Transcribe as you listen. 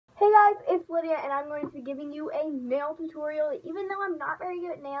guys, it's Lydia, and I'm going to be giving you a nail tutorial. Even though I'm not very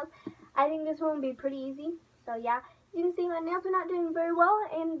good at nails, I think this one will be pretty easy. So yeah, you can see my nails are not doing very well,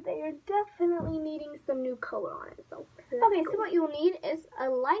 and they're definitely needing some new color on it. So okay, so what you'll need is a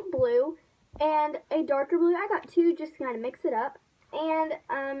light blue and a darker blue. I got two just to kind of mix it up, and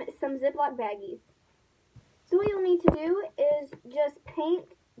some Ziploc baggies. So what you'll need to do is just paint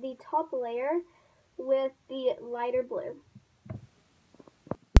the top layer with the lighter blue.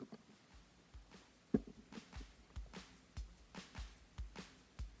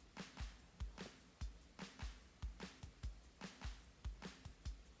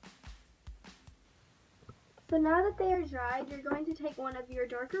 So now that they are dried, you're going to take one of your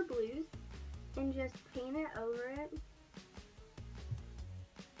darker blues and just paint it over it.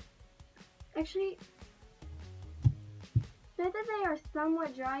 Actually, note that they are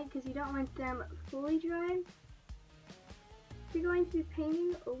somewhat dried because you don't want them fully dried. You're going to be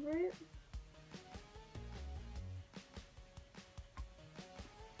painting over it.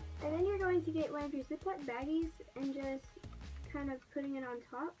 And then you're going to get one of your Ziploc baggies and just kind of putting it on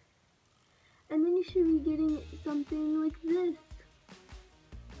top. And then you should be getting something like this.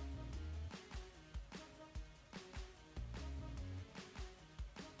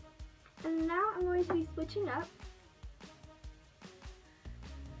 And now I'm going to be switching up.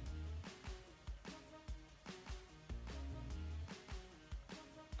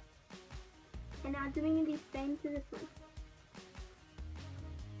 And now doing the same to this one.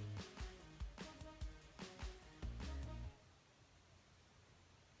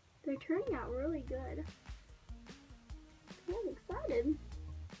 They're turning out really good. I'm excited.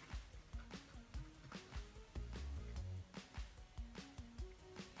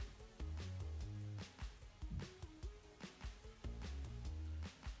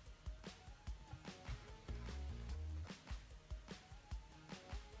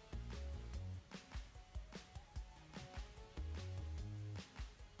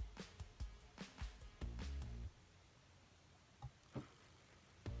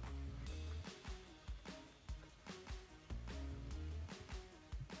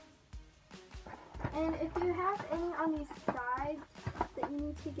 And if you have any on these sides that you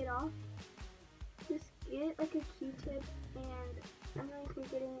need to get off, just get like a Q-tip, and I'm going to be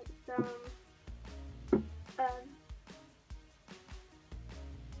getting some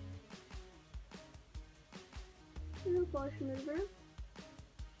nail polish remover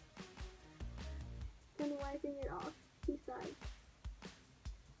and wiping it off these sides.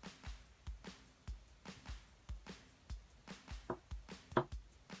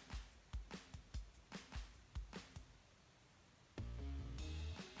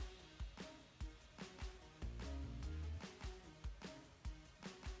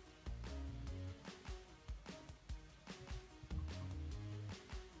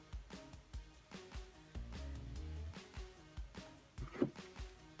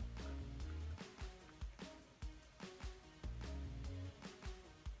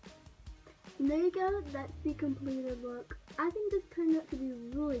 And there you go, that's the completed look. I think this turned out to be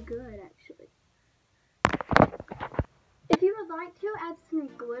really good, actually. If you would like to add some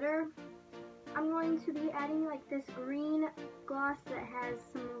glitter, I'm going to be adding like this green gloss that has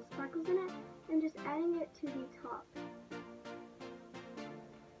some little sparkles in it, and just adding it to the top.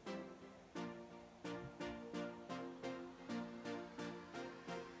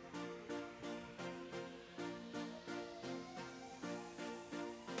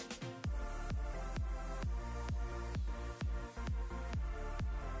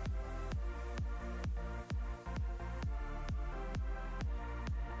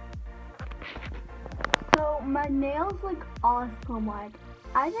 So my nails look awesome. Like,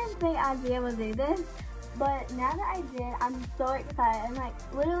 I didn't think I'd be able to do this, but now that I did, I'm so excited. And like,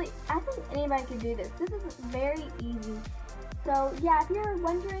 literally, I think anybody could do this. This is very easy. So yeah, if you're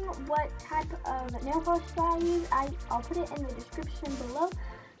wondering what type of nail polish I use, I'll put it in the description below.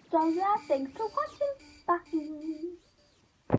 So yeah, thanks for watching. Bye.